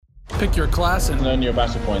Pick your class and earn your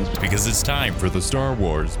battle points. Because it's time for the Star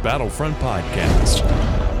Wars Battlefront Podcast.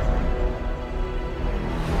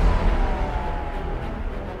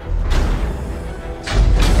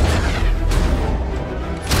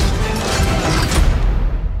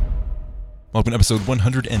 Welcome to episode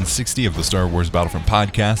 160 of the Star Wars Battlefront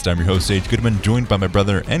Podcast. I'm your host, Sage Goodwin, joined by my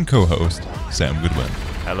brother and co-host, Sam Goodwin.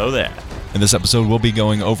 Hello there. In this episode, we'll be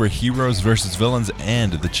going over heroes versus villains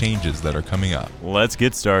and the changes that are coming up. Let's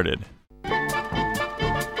get started.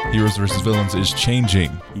 Heroes versus villains is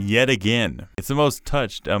changing. Yet again. It's the most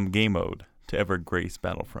touched game mode to ever grace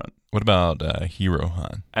Battlefront. What about Hero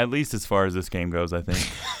Han? At least as far as this game goes, I think.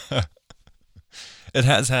 It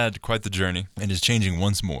has had quite the journey and is changing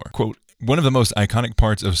once more. Quote, one of the most iconic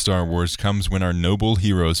parts of Star Wars comes when our noble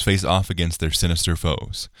heroes face off against their sinister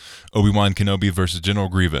foes. Obi-Wan Kenobi versus General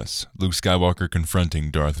Grievous, Luke Skywalker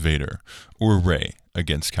confronting Darth Vader, or Rey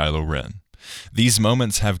against Kylo Ren. These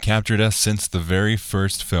moments have captured us since the very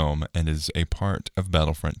first film and is a part of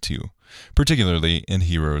Battlefront 2, particularly in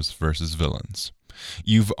Heroes vs. Villains.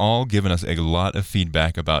 You've all given us a lot of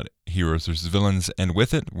feedback about Heroes vs. Villains, and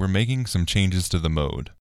with it, we're making some changes to the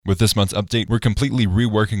mode. With this month's update, we're completely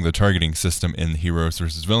reworking the targeting system in Heroes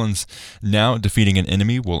vs. Villains. Now, defeating an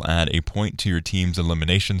enemy will add a point to your team's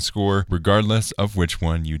elimination score, regardless of which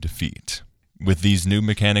one you defeat. With these new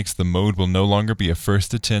mechanics, the mode will no longer be a first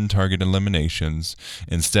to 10 target eliminations.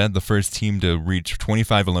 Instead, the first team to reach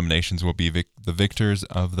 25 eliminations will be the victors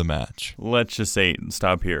of the match. Let's just say,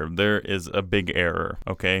 stop here. There is a big error,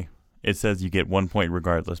 okay? It says you get 1 point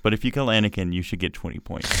regardless, but if you kill Anakin, you should get 20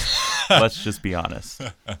 points. Let's just be honest.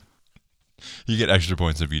 You get extra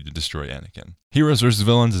points if you destroy Anakin. Heroes vs.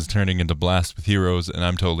 Villains is turning into Blast with Heroes, and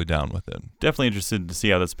I'm totally down with it. Definitely interested to see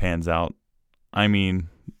how this pans out. I mean,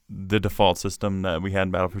 the default system that we had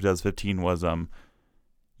in Battlefield 2015 was,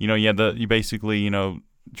 you basically,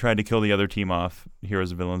 tried to kill the other team off,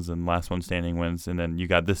 heroes and villains, and last one standing wins. And then you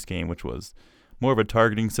got this game, which was more of a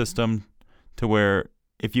targeting system to where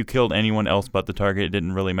if you killed anyone else but the target, it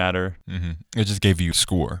didn't really matter. Mm-hmm. It just gave you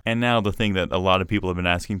score. And now the thing that a lot of people have been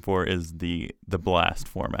asking for is the blast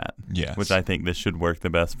format. Yes. Which I think this should work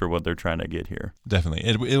the best for what they're trying to get here. Definitely.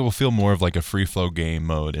 It will feel more of like a free-flow game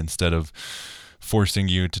mode instead of forcing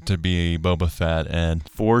you to be Boba Fett and...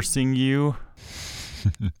 Forcing you?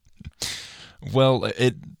 Well,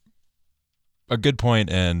 a good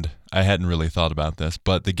point, and I hadn't really thought about this,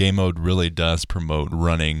 but the game mode really does promote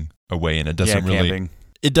running away, and it doesn't camping.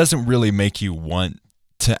 It doesn't really make you want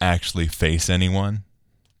to actually face anyone.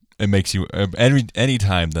 It makes you any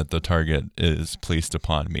time that the target is placed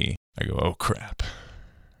upon me, I go, oh crap,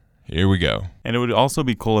 here we go. And it would also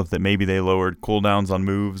be cool if maybe they lowered cooldowns on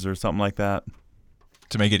moves or something like that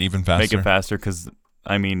to make it even faster. Make it faster, because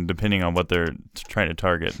I mean, depending on what they're trying to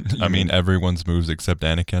target. I mean everyone's moves except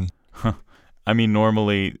Anakin. I mean,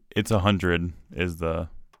 normally it's 100 it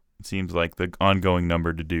seems like the ongoing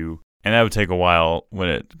number to do. And that would take a while when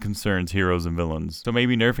it concerns heroes and villains. So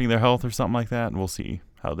maybe nerfing their health or something like that, and we'll see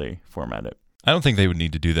how they format it. I don't think they would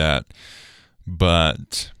need to do that,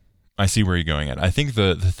 but I see where you're going at. I think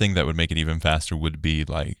the thing that would make it even faster would be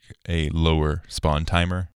like a lower spawn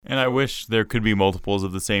timer. And I wish there could be multiples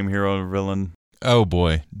of the same hero or villain. Oh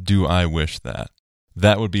boy, do I wish that.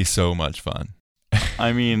 That would be so much fun.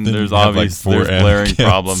 I mean, there's glaring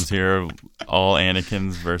problems here. All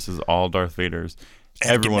Anakins versus all Darth Vaders.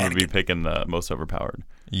 Everyone would be picking the most overpowered.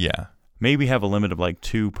 Yeah. Maybe have a limit of like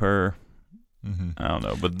 2 per. Mm-hmm. I don't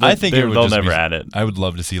know, but I think they'll never add it. I would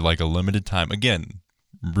love to see like a limited time. Again,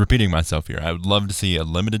 repeating myself here. I would love to see a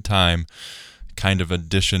limited time kind of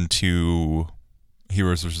addition to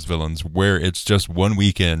Heroes vs. Villains where it's just one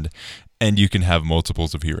weekend and you can have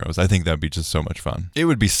multiples of heroes. I think that would be just so much fun. It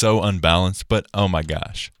would be so unbalanced, but oh my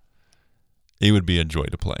gosh. It would be a joy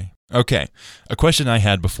to play. Okay, a question I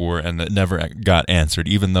had before and that never got answered,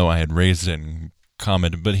 even though I had raised it and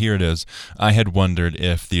commented, but here it is. I had wondered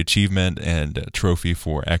if the achievement and trophy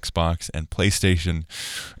for Xbox and PlayStation,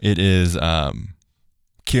 it is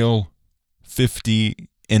kill 50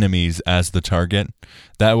 enemies as the target.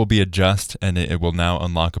 That will be a just, and it will now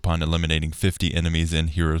unlock upon eliminating 50 enemies in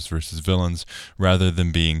Heroes vs. Villains, rather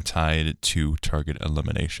than being tied to target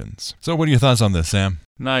eliminations. So what are your thoughts on this, Sam?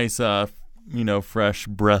 Nice, fresh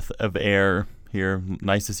breath of air here.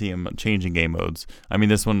 Nice to see him changing game modes. I mean,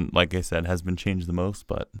 this one, like I said, has been changed the most,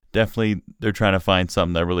 but definitely they're trying to find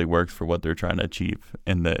something that really works for what they're trying to achieve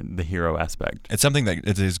in the hero aspect. It's something that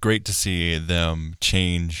it is great to see them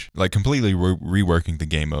change, like completely reworking the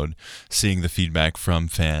game mode, seeing the feedback from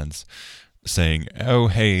fans saying, oh,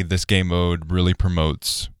 hey, this game mode really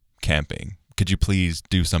promotes camping. Could you please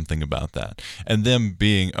do something about that? And them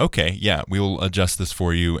being, okay, yeah, we will adjust this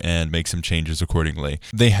for you and make some changes accordingly.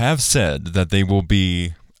 They have said that they will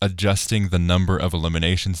be adjusting the number of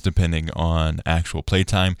eliminations depending on actual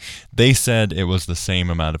playtime. They said it was the same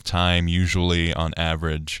amount of time, usually on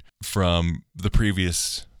average, from the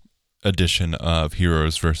previous edition of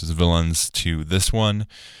Heroes versus Villains to this one.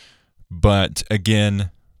 But again,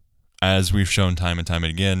 as we've shown time and time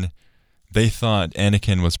again, they thought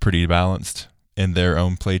Anakin was pretty balanced in their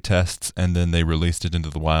own play tests, and then they released it into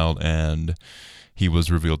the wild, and he was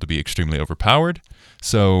revealed to be extremely overpowered.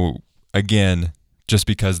 So again, just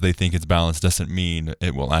because they think it's balanced doesn't mean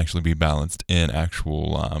it will actually be balanced in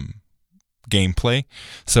actual gameplay.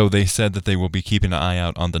 So they said that they will be keeping an eye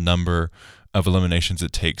out on the number of eliminations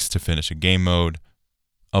it takes to finish a game mode.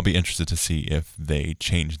 I'll be interested to see if they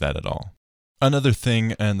change that at all. Another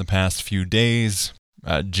thing in the past few days,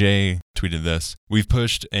 Jay tweeted this: we've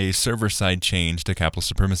pushed a server-side change to capital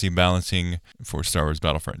supremacy balancing for Star Wars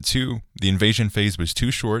Battlefront 2. The invasion phase was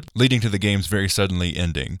too short, leading to the game's very suddenly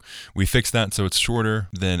ending. We fixed that so it's shorter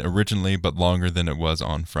than originally, but longer than it was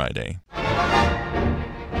on Friday.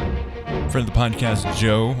 Friend of the podcast,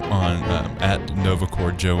 Joe, on at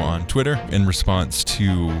Novacore Joe on Twitter, in response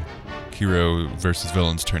to Hero versus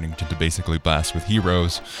Villains turning into basically Blast with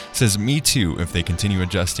Heroes, says, me too, if they continue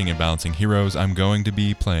adjusting and balancing Heroes, I'm going to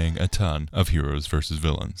be playing a ton of Heroes versus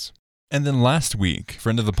Villains. And then last week,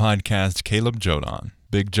 friend of the podcast, Caleb Jodan,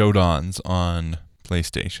 Big Jodans on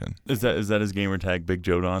PlayStation. Is that his gamer tag, Big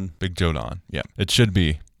Jodan? Big Jodan, yeah. It should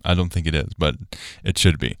be. I don't think it is, but it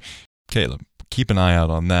should be. Caleb, keep an eye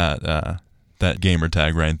out on that gamer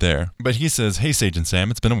tag right there. But he says, hey Sage and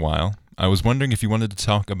Sam, it's been a while. I was wondering if you wanted to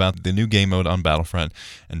talk about the new game mode on Battlefront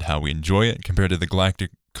and how we enjoy it compared to the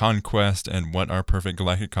Galactic Conquest and what our perfect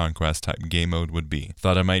Galactic Conquest type game mode would be.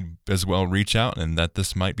 Thought I might as well reach out and that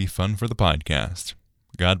this might be fun for the podcast.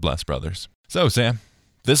 God bless, brothers. So Sam,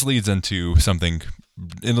 this leads into something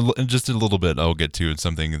in just a little bit I'll get to. It's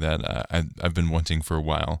something that I've been wanting for a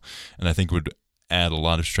while and I think would add a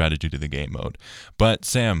lot of strategy to the game mode. But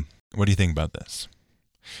Sam, what do you think about this?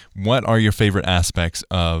 What are your favorite aspects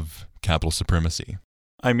of capital supremacy?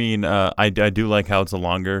 I mean, I do like how it's a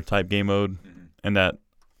longer type game mode, and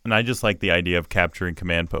I just like the idea of capturing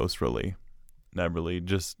command posts. Really, that really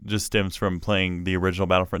just stems from playing the original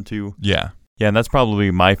Battlefront 2. Yeah, and that's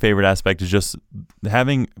probably my favorite aspect, is just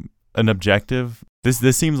having an objective.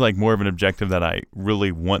 This seems like more of an objective that I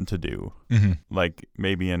really want to do. Mm-hmm. Like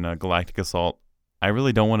maybe in a Galactic Assault, I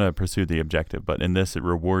really don't want to pursue the objective, but in this, it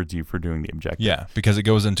rewards you for doing the objective. Yeah, because it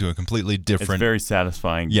goes into a completely different... It's very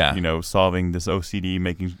satisfying, yeah. Solving this OCD,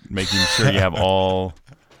 making sure you have all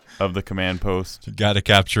of the command posts. You got to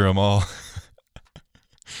capture them all.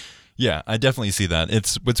 Yeah, I definitely see that.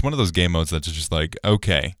 It's one of those game modes that's just like,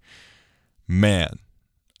 okay, man,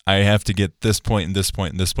 I have to get this point and this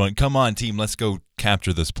point and this point. Come on, team, let's go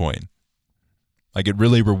capture this point. Like, it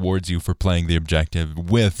really rewards you for playing the objective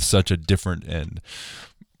with such a different and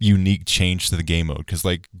unique change to the game mode. Because,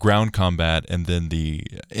 like, ground combat and then the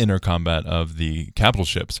inner combat of the capital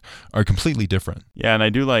ships are completely different. Yeah, and I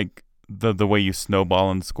do like the way you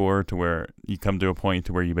snowball and score to where you come to a point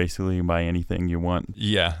to where you basically can buy anything you want.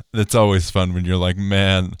 Yeah, that's always fun when you're like,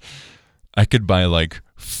 man, I could buy, like,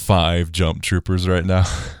 5 jump troopers right now.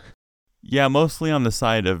 Yeah, mostly on the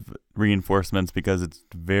side of reinforcements because it's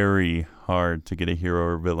very hard to get a hero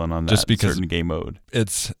or villain on that just because certain game mode.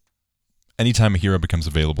 It's anytime a hero becomes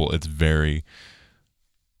available, it's very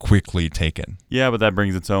quickly taken. Yeah, but that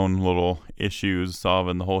brings its own little issues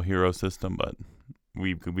solving the whole hero system. But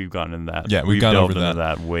we've gotten into that. Yeah, we've gone over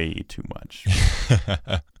that way too much.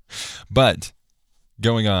 But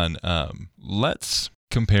going on, let's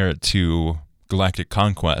compare it to Galactic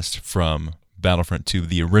Conquest from Battlefront 2,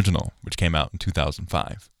 the original, which came out in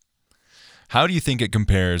 2005. How do you think it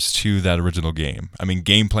compares to that original game? I mean,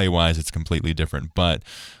 gameplay-wise, it's completely different, but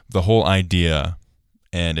the whole idea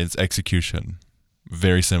and its execution,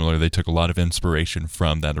 very similar. They took a lot of inspiration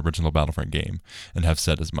from that original Battlefront game and have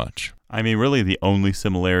said as much. I mean, really, the only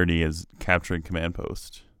similarity is capturing command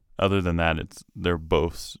post. Other than that, they're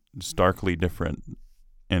both starkly different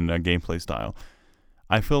in a gameplay style.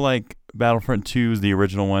 I feel like Battlefront 2, the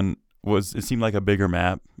original one, it seemed like a bigger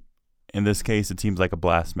map. In this case, it seems like a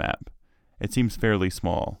blast map. It seems fairly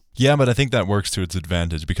small. Yeah, but I think that works to its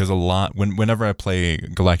advantage because whenever I play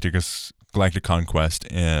Galactic Conquest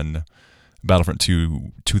in Battlefront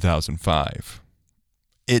 2 2005,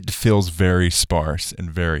 it feels very sparse and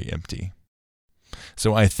very empty.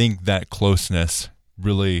 So I think that closeness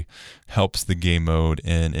really helps the game mode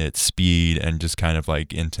in its speed and just kind of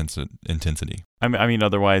like intensity. I mean,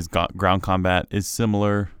 otherwise, ground combat is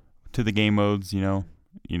similar to the game modes,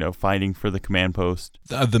 fighting for the command post.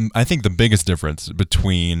 I think the biggest difference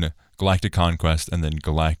between Galactic Conquest and then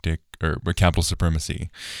Galactic or Capital Supremacy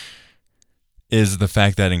is the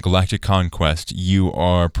fact that in Galactic Conquest you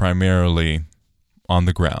are primarily on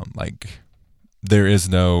the ground. Like, there is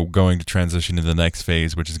no going to transition to the next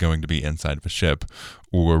phase, which is going to be inside of a ship,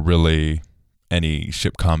 or really any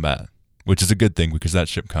ship combat, which is a good thing because that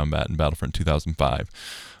ship combat in Battlefront 2005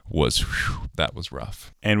 was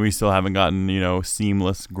rough. And we still haven't gotten,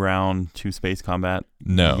 seamless ground to space combat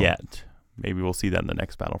yet. Maybe we'll see that in the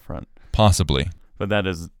next Battlefront. Possibly. But that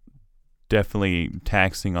is definitely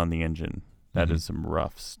taxing on the engine. That is some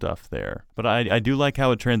rough stuff there. But I do like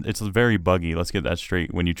how it's very buggy. Let's get that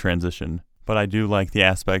straight when you transition. But I do like the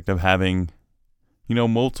aspect of having,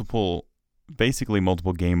 basically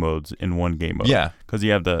multiple game modes in one game mode. Yeah. Because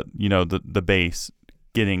you have the base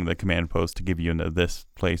getting the command post to give you into this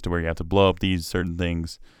place to where you have to blow up these certain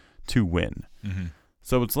things to win. Mm-hmm.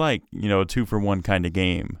 So it's like, a 2-for-1 kind of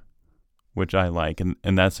game, which I like.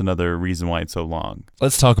 And that's another reason why it's so long.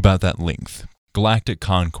 Let's talk about that length. Galactic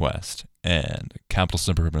Conquest and Capital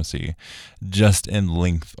Supremacy, just in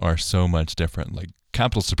length, are so much different. Like,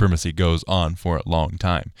 Capital Supremacy goes on for a long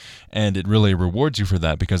time, and it really rewards you for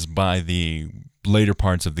that because by the later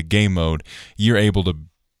parts of the game mode, you're able to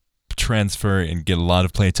transfer and get a lot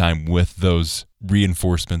of playtime with those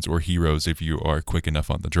reinforcements or heroes if you are quick enough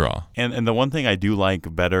on the draw. And the one thing I do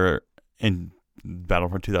like better in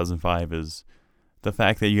Battlefront 2005 is the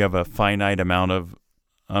fact that you have a finite amount of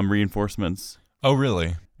reinforcements. Oh,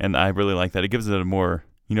 really? And I really like that. It gives it a more,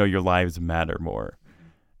 your lives matter more.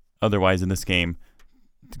 Otherwise, in this game,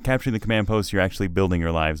 capturing the command post, you're actually building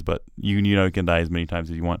your lives, but you can die as many times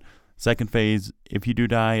as you want. Second phase, if you do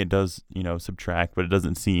die, it does, subtract, but it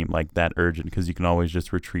doesn't seem like that urgent because you can always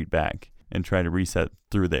just retreat back and try to reset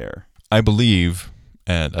through there. I believe,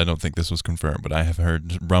 and I don't think this was confirmed, but I have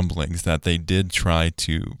heard rumblings that they did try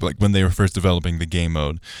to, like when they were first developing the game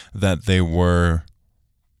mode, that they were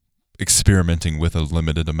experimenting with a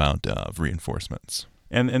limited amount of reinforcements.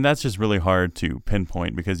 And that's just really hard to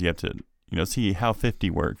pinpoint because you have to, see how 50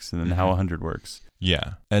 works and then how 100 works.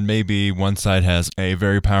 Yeah. And maybe one side has a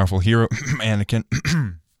very powerful hero, Anakin.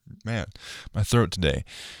 Man, my throat today.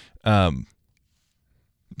 So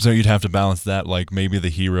you'd have to balance that. Like maybe the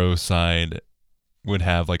hero side would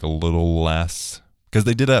have like a little less. Because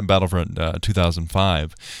they did that in Battlefront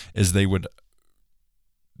 2005, is they would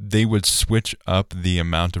switch up the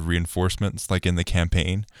amount of reinforcements, like in the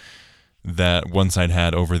campaign, that one side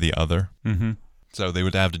had over the other. Mm-hmm. So they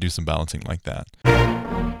would have to do some balancing like that.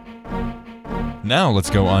 Now let's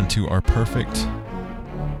go on to our perfect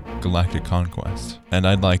Galactic Conquest. And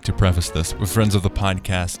I'd like to preface this with friends of the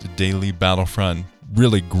podcast, Daily Battlefront.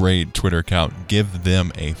 Really great Twitter account. Give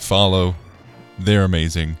them a follow. They're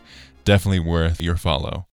amazing. Definitely worth your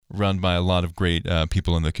follow. Run by a lot of great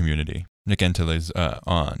people in the community. Nick Enteles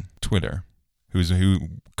on Twitter, who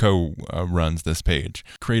co-runs this page,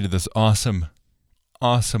 created this awesome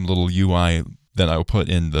little UI that I will put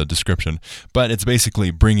in the description. But it's basically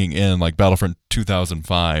bringing in like Battlefront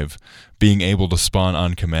 2005, being able to spawn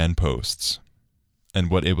on command posts and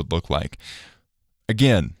what it would look like.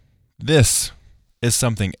 Again, this is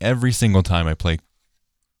something every single time I play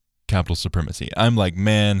Capital Supremacy, I'm like,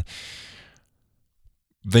 man,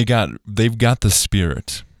 they've got the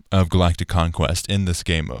spirit of Galactic Conquest in this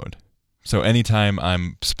game mode. So anytime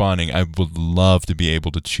I'm spawning, I would love to be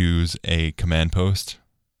able to choose a command post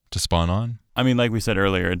to spawn on. I mean, like we said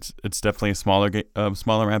earlier, it's definitely a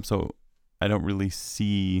smaller map, so I don't really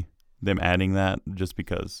see them adding that just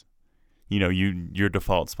because, your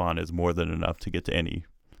default spawn is more than enough to get to any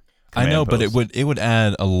I know, post. But it would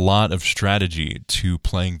add a lot of strategy to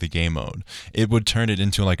playing the game mode. It would turn it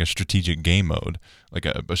into like a strategic game mode, like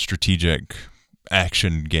a strategic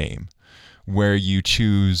action game, where you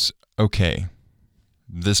choose, okay,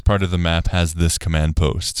 this part of the map has this command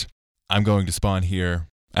post. I'm going to spawn here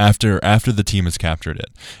after the team has captured it,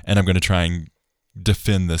 and I'm going to try and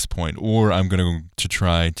defend this point, or I'm going to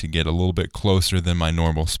try to get a little bit closer than my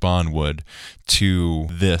normal spawn would to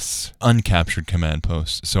this uncaptured command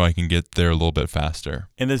post so I can get there a little bit faster.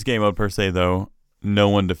 In this game mode per se, though, no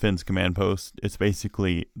one defends command posts. It's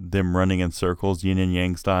basically them running in circles, yin and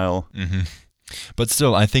yang style. Mm-hmm. But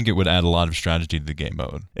still, I think it would add a lot of strategy to the game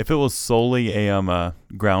mode. If it was solely a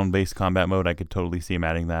ground-based combat mode, I could totally see him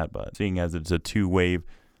adding that. But seeing as it's a two-wave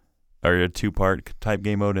or a two-part type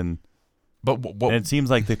game mode, and it seems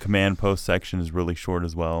like the command post section is really short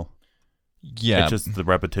as well. Yeah, it's just the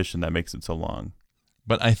repetition that makes it so long.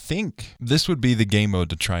 But I think this would be the game mode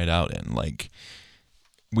to try it out in. Like,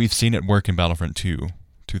 we've seen it work in Battlefront 2,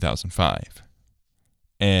 2005.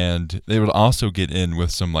 And they would also get in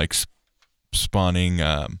with some like spawning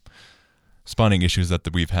issues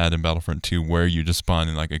that we've had in Battlefront 2, where you just spawn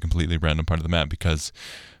in like a completely random part of the map because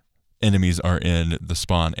enemies are in the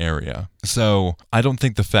spawn area. So I don't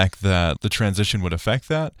think the fact that the transition would affect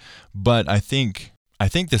that, but I think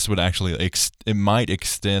this would actually it might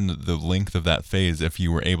extend the length of that phase if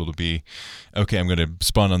you were able to be, okay, I'm going to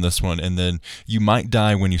spawn on this one, and then you might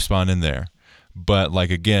die when you spawn in there. But like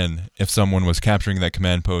again, if someone was capturing that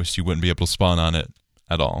command post, you wouldn't be able to spawn on it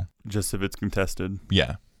at all. Just if it's contested.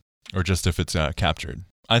 Yeah, or just if it's captured.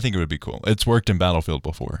 I think it would be cool. It's worked in Battlefield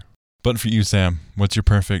before. But for you, Sam, what's your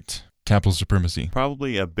perfect capital supremacy?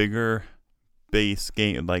 Probably a bigger base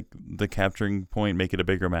game, like the capturing point, make it a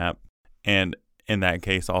bigger map, and in that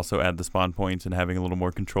case also add the spawn points and having a little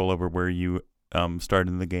more control over where you start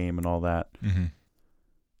in the game and all that. Mm-hmm.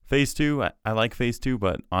 Phase 2, I like Phase 2,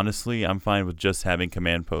 but honestly, I'm fine with just having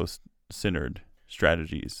command post centered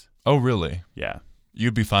strategies. Oh, really? Yeah.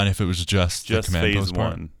 You'd be fine if it was just the command Phase post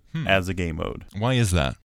part? 1 as a game mode. Why is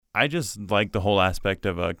that? I just like the whole aspect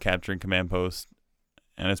of capturing command post,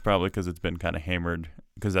 and it's probably because it's been kind of hammered,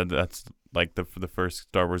 because that's like the first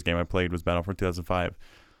Star Wars game I played was Battlefront 2005,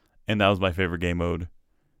 and that was my favorite game mode.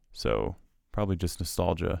 So probably just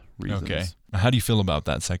nostalgia reasons. Okay. How do you feel about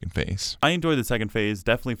that second phase? I enjoy the second phase.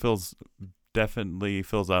 Definitely feels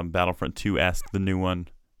Battlefront 2-esque, the new one.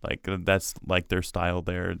 Like that's like their style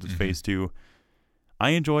there. It's Phase 2. I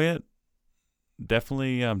enjoy it.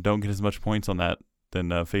 Definitely don't get as much points on that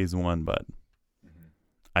than Phase 1, but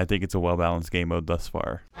I think it's a well-balanced game mode thus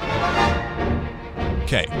far.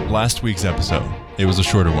 Okay, last week's episode. It was a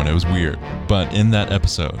shorter one. It was weird. But in that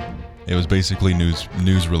episode, it was basically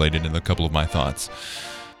news related and a couple of my thoughts.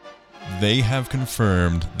 They have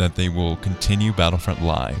confirmed that they will continue Battlefront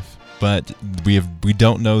Live, but we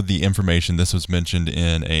don't know the information. This was mentioned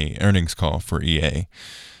in a earnings call for EA.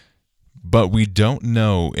 But we don't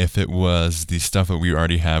know if it was the stuff that we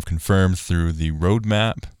already have confirmed through the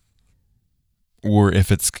roadmap, or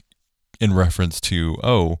if it's in reference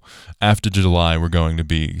to, after July, we're going to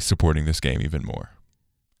be supporting this game even more.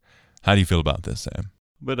 How do you feel about this, Sam?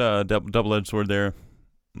 But double-edged sword there.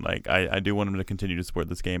 Like, I do want them to continue to support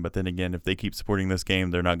this game, but then again, if they keep supporting this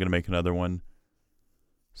game, they're not going to make another one.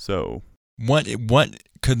 So what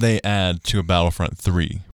could they add to a Battlefront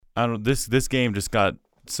 3? I don't. This game just got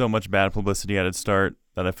so much bad publicity at its start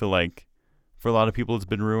that I feel like for a lot of people it's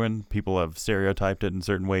been ruined. People have stereotyped it in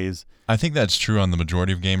certain ways. I think that's true on the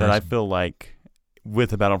majority of gamers. But I feel like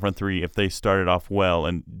with a Battlefront 3, if they started off well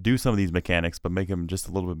and do some of these mechanics but make them just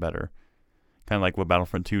a little bit better, kind of like what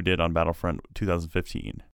Battlefront 2 did on Battlefront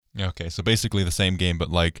 2015. Okay, so basically the same game,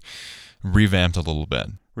 but like revamped a little bit.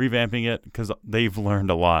 Revamping it because they've learned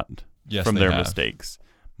a lot from their mistakes.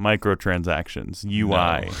 Microtransactions,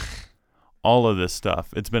 UI, all of this stuff.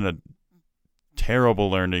 It's been a terrible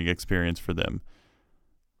learning experience for them.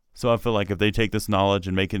 So I feel like if they take this knowledge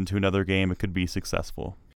and make it into another game, it could be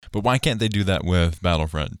successful. But why can't they do that with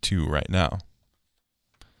Battlefront 2 right now?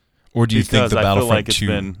 Or do you think the Battlefront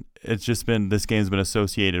 2... It's just been, this game's been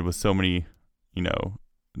associated with so many,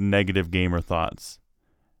 negative gamer thoughts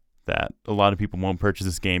that a lot of people won't purchase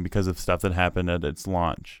this game because of stuff that happened at its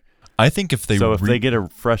launch. I think if they they get a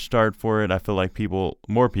fresh start for it, I feel like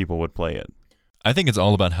more people would play it. I think it's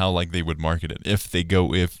all about how they would market it. If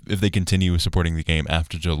they continue supporting the game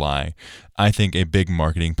after July, I think a big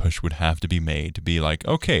marketing push would have to be made to be like,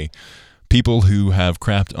 okay, people who have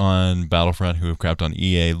crapped on Battlefront, who have crapped on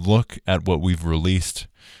EA, look at what we've released.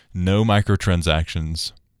 No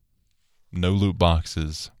microtransactions, no loot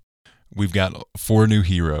boxes. We've got 4 new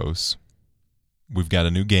heroes. We've got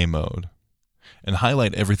a new game mode. And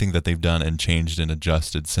highlight everything that they've done and changed and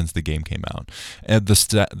adjusted since the game came out. And the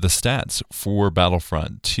stats for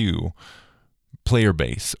Battlefront 2 player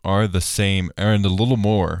base are the same, and a little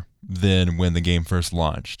more than when the game first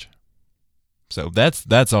launched. So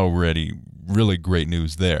that's already really great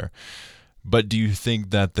news there. But do you think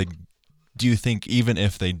even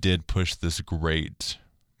if they did push this great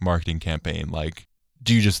marketing campaign,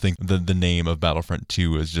 do you just think the name of Battlefront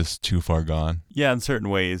 2 is just too far gone? Yeah, in certain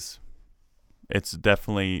ways. It's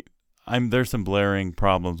definitely there's some blaring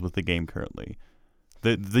problems with the game currently.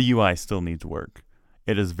 The UI still needs work.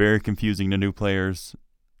 It is very confusing to new players.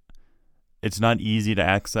 It's not easy to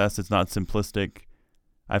access. It's not simplistic.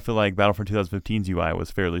 I feel like Battlefront 2015's UI was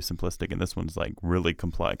fairly simplistic, and this one's really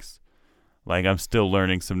complex. I'm still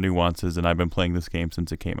learning some nuances, and I've been playing this game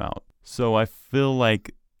since it came out. So I feel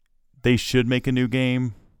like they should make a new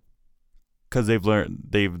game because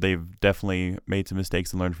they've definitely made some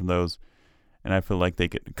mistakes and learned from those. And I feel like they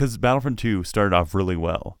could, because Battlefront 2 started off really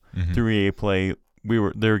well. Mm-hmm. Through EA Play,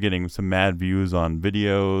 they were getting some mad views on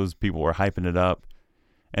videos. People were hyping it up,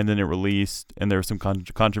 and then it released, and there was some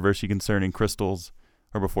controversy concerning crystals,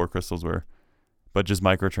 or before crystals were, but just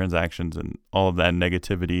microtransactions and all of that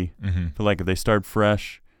negativity. Mm-hmm. I feel like if they start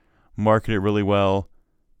fresh, market it really well,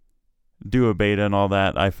 do a beta and all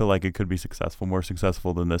that, I feel like it could be successful, more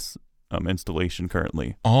successful than this installation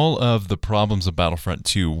currently. All of the problems of Battlefront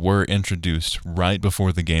 2 were introduced right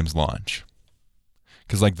before the game's launch.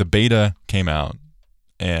 Because like the beta came out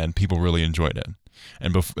and people really enjoyed it.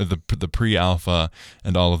 And the pre-alpha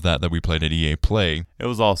and all of that we played at EA Play, it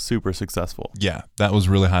was all super successful. Yeah, that was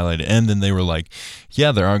really highlighted. And then they were like,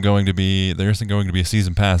 yeah, there isn't going to be a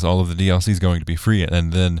season pass. All of the DLC is going to be free.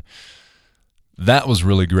 And then that was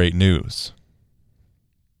really great news.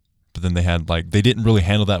 But then they didn't really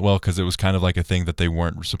handle that well because it was kind of like a thing that they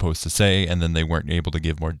weren't supposed to say, and then they weren't able to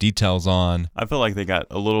give more details on. I feel like they got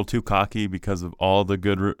a little too cocky because of all the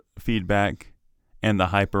good feedback and the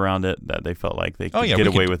hype around it, that they felt like they could get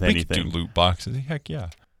away with anything. We could do loot boxes. Heck yeah.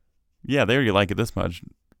 Yeah, they already like it this much.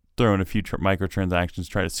 Throw in a few microtransactions,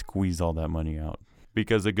 try to squeeze all that money out.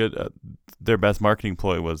 Because their best marketing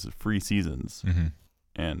ploy was free seasons. Mm-hmm.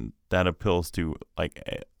 And that appeals to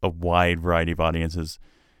like a wide variety of audiences.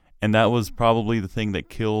 And that was probably the thing that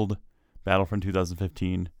killed Battlefront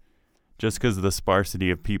 2015. Just because of the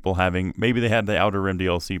sparsity of people having, maybe they had the Outer Rim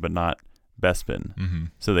DLC, but not Bespin, mm-hmm.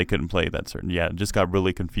 so they couldn't play that certain. Yeah, it just got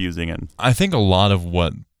really confusing. And I think a lot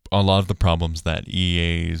of the problems that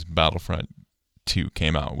EA's Battlefront 2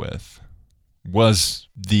 came out with was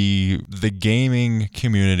the gaming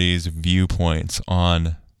community's viewpoints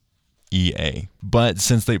on EA. But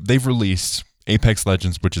since they've released Apex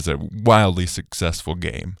Legends, which is a wildly successful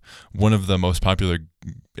game, one of the most popular,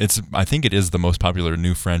 I think it is the most popular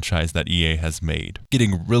new franchise that EA has made,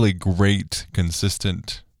 getting really great,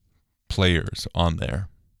 consistent players on there.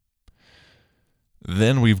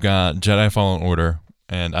 Then we've got Jedi Fallen Order,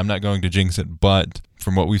 and I'm not going to jinx it, but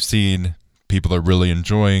from what we've seen, people are really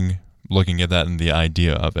enjoying looking at that and the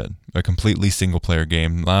idea of it. A completely single-player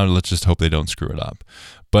game. Now let's just hope they don't screw it up.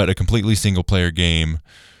 But a completely single-player game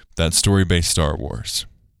that's story-based Star Wars.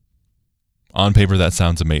 On paper, that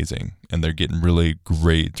sounds amazing, and they're getting really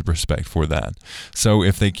great respect for that. So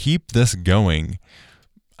if they keep this going,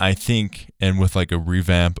 I think, and with like a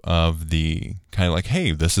revamp of the kind of like,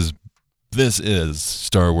 hey, this is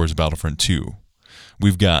Star Wars Battlefront 2.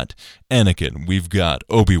 We've got Anakin, we've got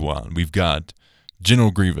Obi-Wan, we've got General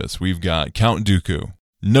Grievous, we've got Count Dooku.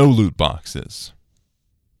 No loot boxes.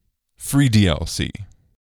 Free DLC.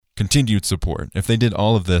 Continued support. If they did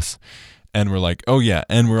all of this and we're like, oh yeah,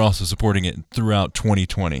 and we're also supporting it throughout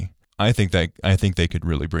 2020, I think they could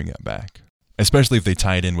really bring it back. Especially if they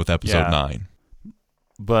tie it in with Episode 9.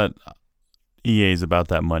 But EA is about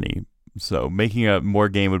that money. So making a more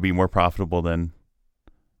game would be more profitable than,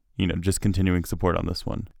 just continuing support on this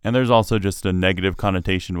one. And there's also just a negative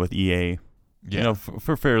connotation with EA,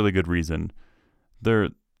 for fairly good reason. They're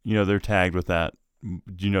tagged with that,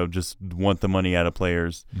 just want the money out of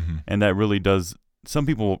players. Mm-hmm. And that really does, some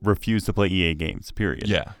people refuse to play EA games, period.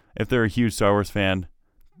 Yeah. If they're a huge Star Wars fan,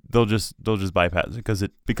 they'll just bypass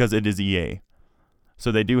it because it is EA.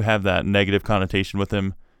 So they do have that negative connotation with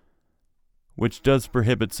them, which does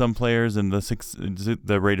prohibit some players and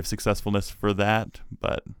the rate of successfulness for that.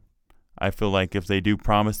 But I feel like if they do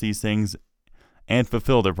promise these things and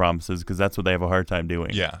fulfill their promises, because that's what they have a hard time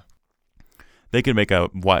doing. Yeah, they can make a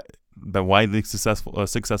widely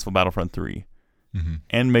successful Battlefront 3 mm-hmm.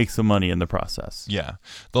 and make some money in the process. Yeah.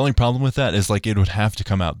 The only problem with that is like it would have to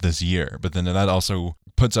come out this year, but then that also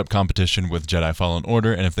puts up competition with Jedi Fallen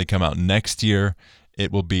Order, and if they come out next year, it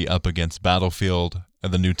will be up against Battlefield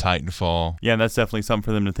and the new Titanfall. Yeah, and that's definitely something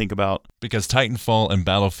for them to think about. Because Titanfall and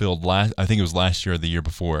Battlefield, I think it was last year or the year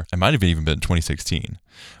before. It might have even been 2016.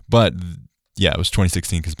 But yeah, it was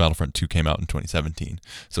 2016 because Battlefront 2 came out in 2017.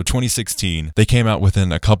 So 2016, they came out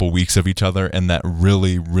within a couple weeks of each other, and that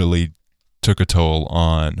really, really took a toll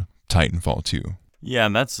on Titanfall 2. Yeah,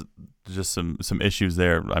 and that's just some issues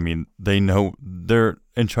there. I mean, they know they're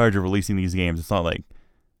in charge of releasing these games. It's not like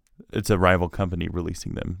it's a rival company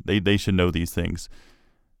releasing them. They should know these things.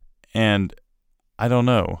 And I don't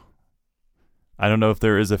know. I don't know if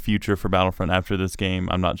there is a future for Battlefront after this game.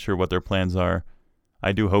 I'm not sure what their plans are.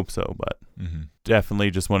 I do hope so, but mm-hmm.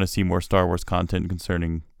 definitely just want to see more Star Wars content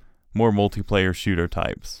concerning more multiplayer shooter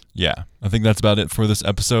types. Yeah, I think that's about it for this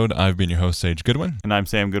episode. I've been your host, Sage Goodwin. And I'm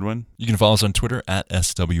Sam Goodwin. You can follow us on Twitter at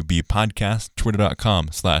SWB Podcast,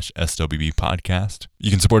 twitter.com/SWB Podcast. You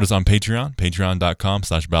can support us on Patreon,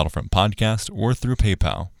 patreon.com/Battlefront Podcast, or through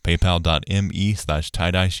PayPal,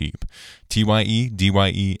 paypal.me/TieDyeSheep,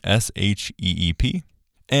 TYEDYESHEEP.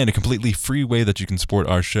 And a completely free way that you can support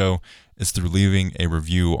our show is through leaving a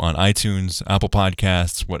review on iTunes, Apple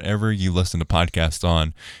Podcasts, whatever you listen to podcasts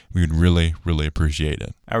on. We would really, really appreciate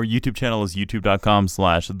it. Our YouTube channel is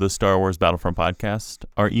youtube.com/The Star Wars Battlefront Podcast.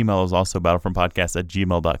 Our email is also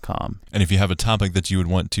battlefrontpodcast@gmail.com. And if you have a topic that you would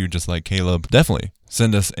want to, just like Caleb, definitely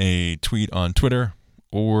send us a tweet on Twitter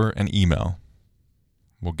or an email.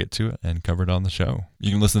 We'll get to it and cover it on the show.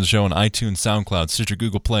 You can listen to the show on iTunes, SoundCloud, Stitcher,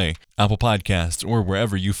 Google Play, Apple Podcasts, or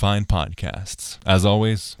wherever you find podcasts. As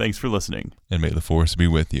always, Thanks for listening. and may the Force be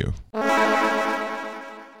with you.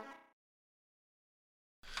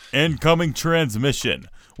 Incoming transmission.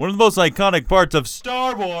 One of the most iconic parts of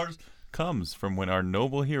Star Wars comes from when our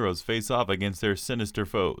noble heroes face off against their sinister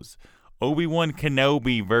foes. Obi-Wan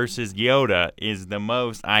Kenobi versus Yoda is the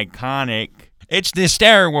most iconic. It's the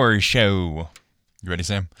Star Wars show. You ready,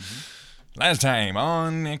 Sam? Last time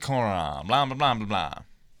on Korra, blah, blah, blah, blah, blah.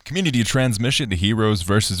 Community transmission to heroes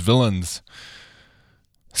versus villains.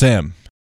 Sam,